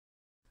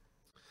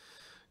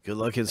Good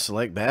luck in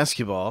select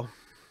basketball.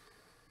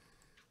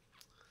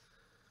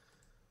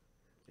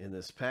 In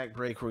this pack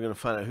break, we're going to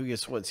find out who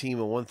gets what team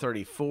in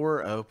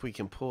 134. I hope we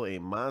can pull a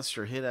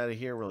monster hit out of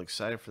here. Real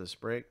excited for this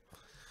break.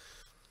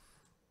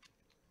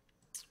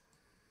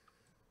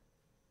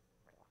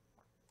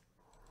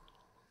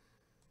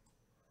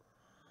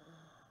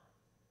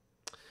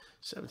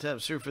 Seven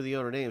times through for the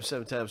owner name,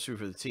 7 times through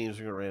for the teams.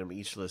 We're going to random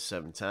each list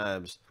 7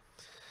 times.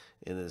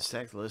 And then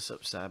stack the lists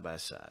up side by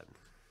side.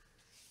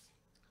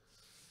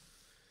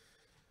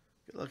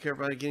 Good luck,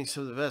 everybody, getting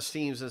some of the best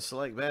teams in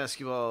select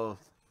basketball.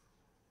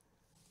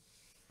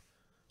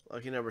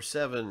 Lucky number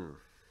 7.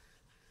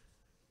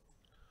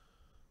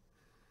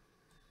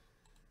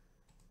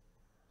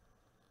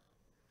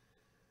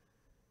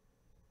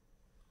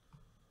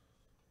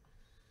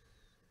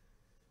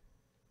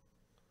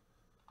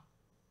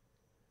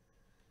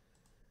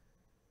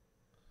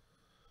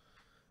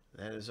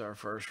 That is our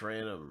first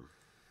random.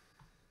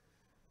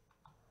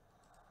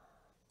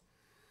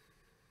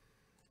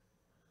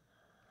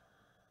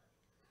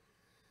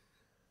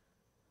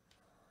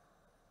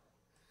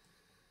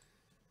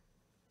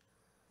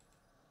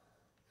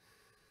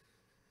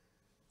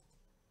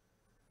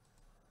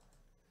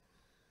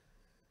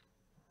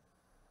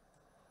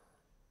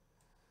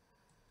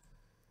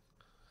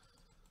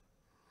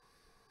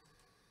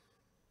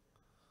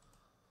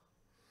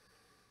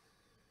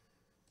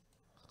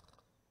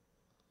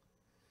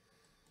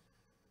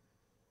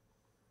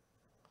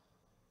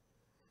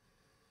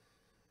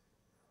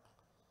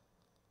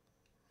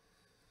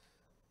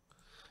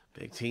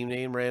 Big team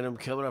name random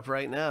coming up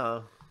right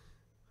now.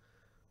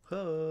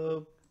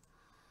 Hope.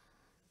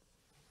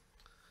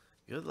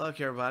 Good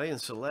luck, everybody,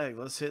 and select.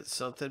 Let's hit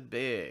something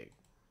big.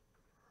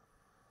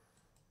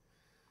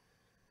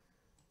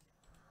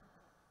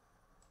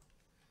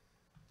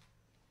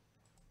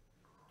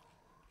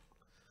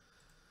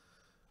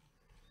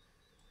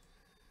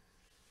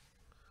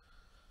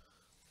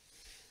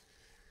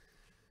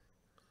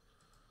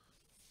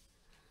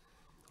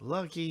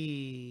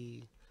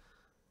 Lucky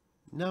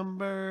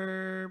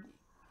number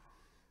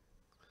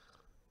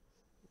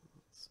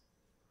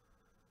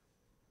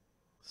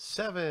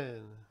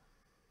 7.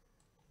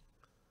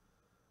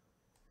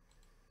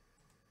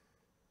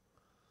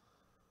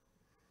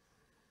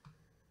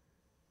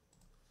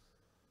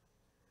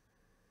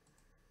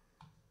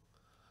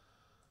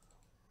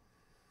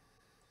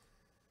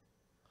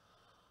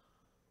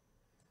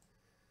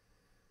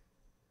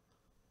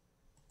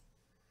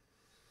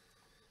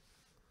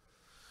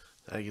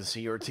 Now you can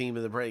see your team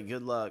in the break.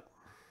 Good luck.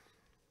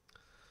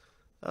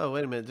 Oh,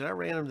 wait a minute. Did I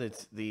random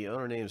the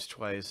owner names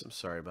twice? I'm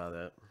sorry about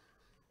that.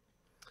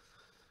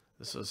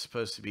 This was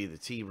supposed to be the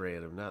team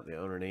random, not the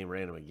owner name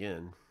random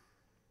again.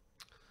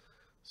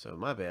 So,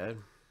 my bad.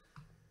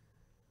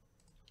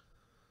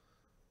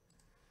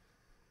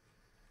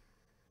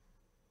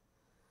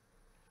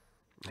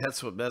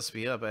 That's what messed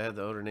me up. I had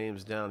the owner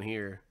names down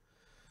here.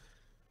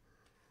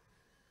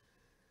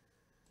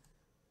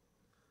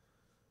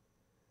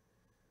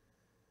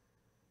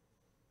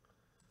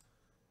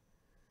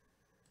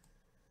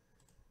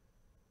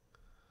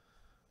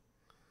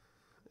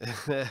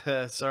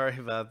 Sorry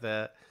about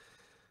that.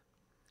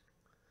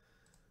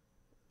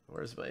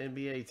 Where's my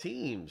NBA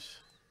teams?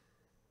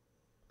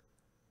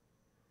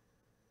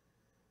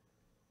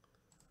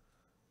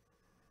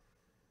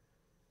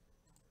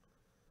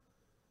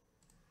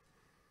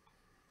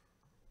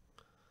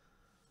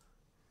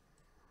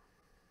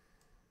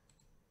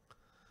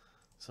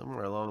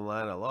 Somewhere along the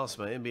line, I lost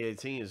my NBA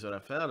teams, but I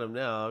found them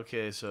now.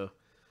 Okay, so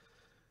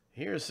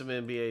here's some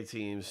NBA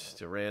teams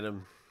to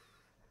random.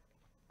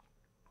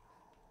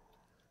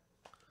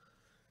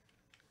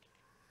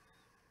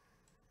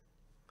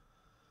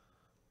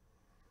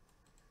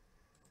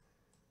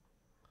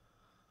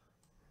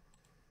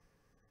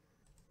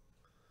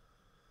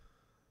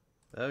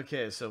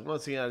 Okay, so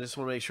once again, I just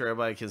want to make sure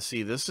everybody can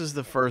see. This is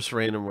the first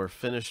random we're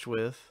finished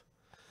with.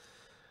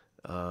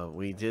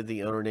 We did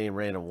the owner name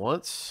random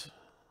once.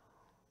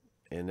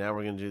 And now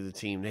we're going to do the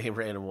team name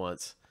random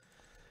once.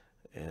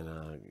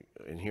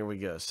 And here we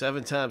go.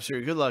 7 times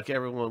through. Good luck,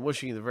 everyone.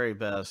 Wishing you the very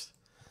best.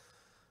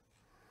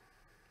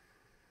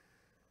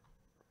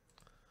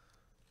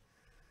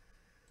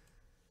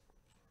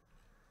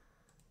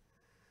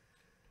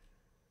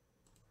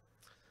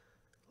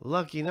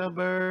 Lucky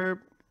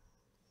number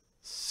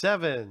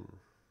 7.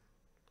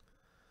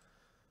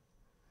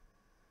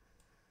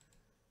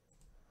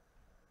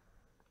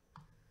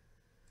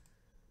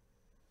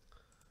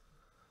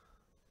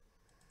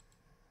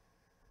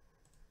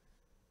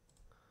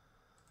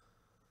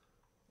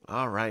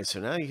 All right, so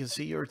now you can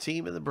see your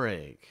team in the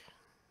break.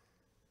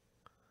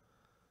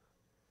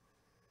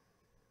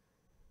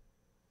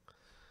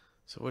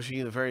 So wishing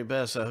you the very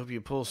best. I hope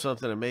you pull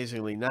something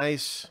amazingly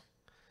nice.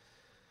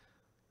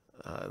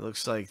 It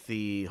looks like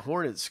the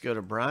Hornets go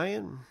to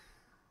Brian.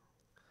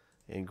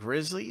 And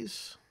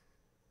Grizzlies.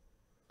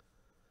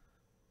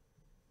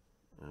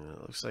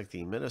 Looks like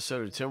the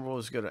Minnesota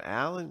Timberwolves go to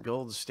Allen.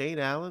 Golden State,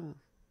 Allen.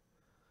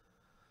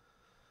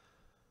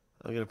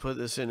 I'm going to put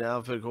this in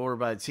alphabetical order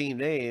by team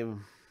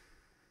name.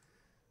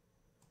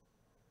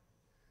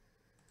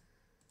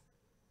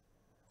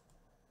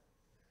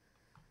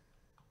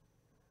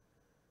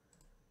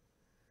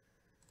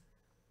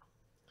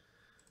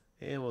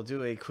 And we'll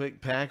do a quick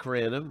pack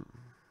random.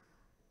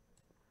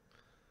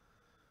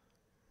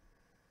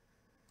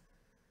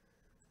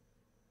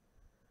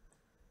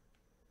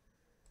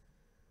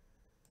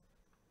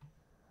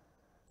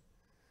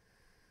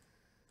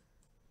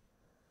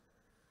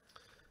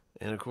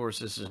 And of course,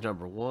 this is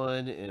number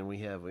 1, and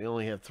we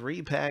only have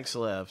 3 packs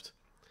left.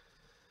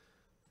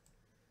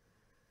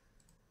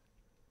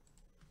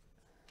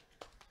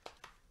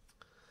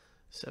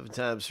 Seven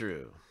times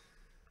through.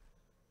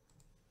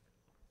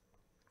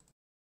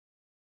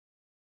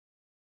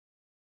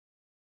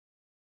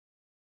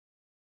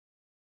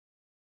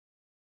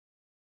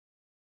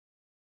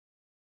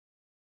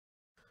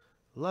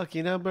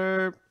 Lucky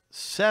number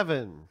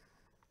 7.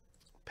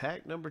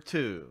 Pack number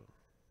 2.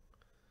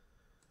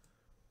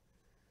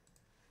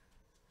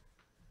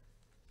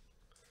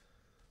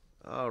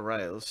 All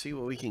right, let's see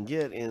what we can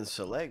get in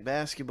Select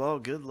Basketball.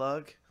 Good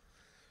luck.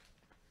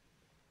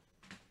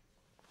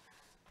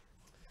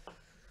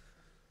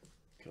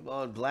 Come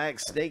on, Black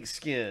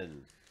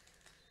Snakeskin.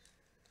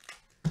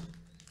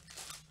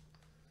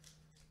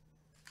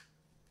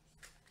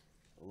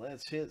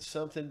 Let's hit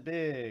something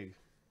big.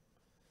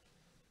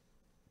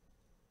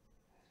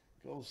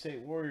 Golden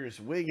State Warriors,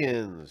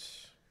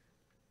 Wiggins.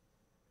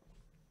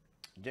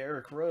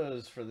 Derrick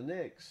Rose for the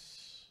Knicks.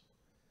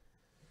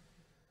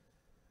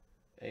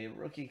 A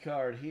rookie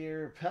card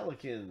here,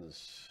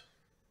 Pelicans.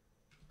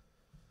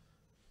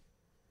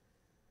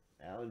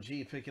 Alan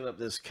G picking up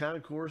this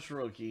concourse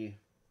rookie.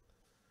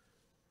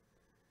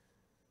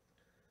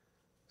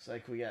 Looks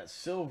like we got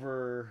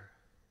silver.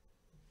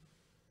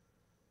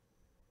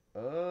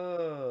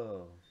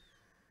 Oh.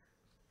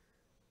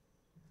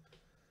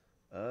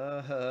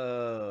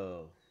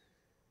 Oh.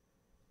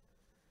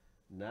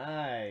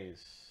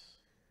 Nice.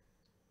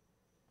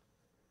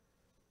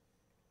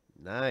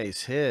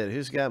 Nice hit.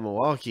 Who's got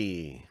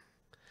Milwaukee?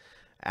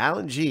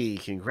 Alan G.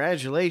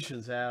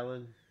 Congratulations,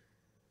 Alan.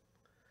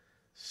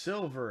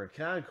 Silver,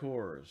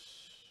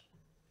 concourse.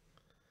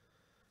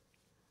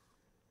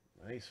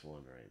 Nice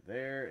one right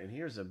there. And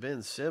here's a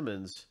Ben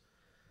Simmons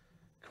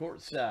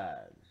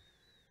courtside.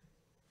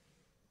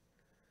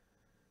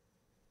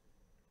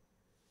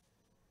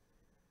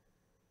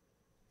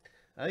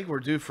 I think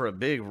we're due for a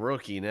big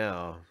rookie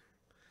now.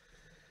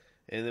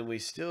 And then we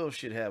still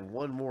should have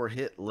one more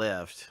hit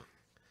left.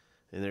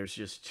 And there's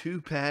just 2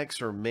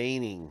 packs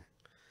remaining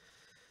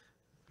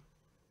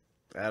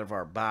out of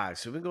our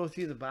box. So we've been going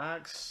through the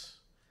box.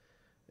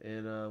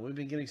 And we've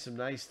been getting some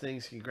nice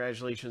things.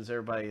 Congratulations,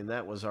 everybody. And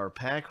that was our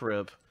pack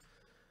rip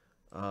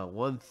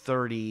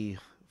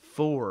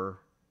 134.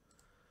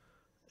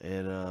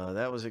 And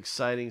that was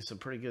exciting. Some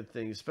pretty good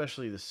things,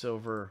 especially the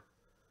silver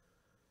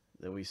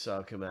that we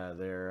saw come out of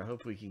there. I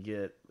hope we can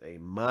get a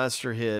monster hit.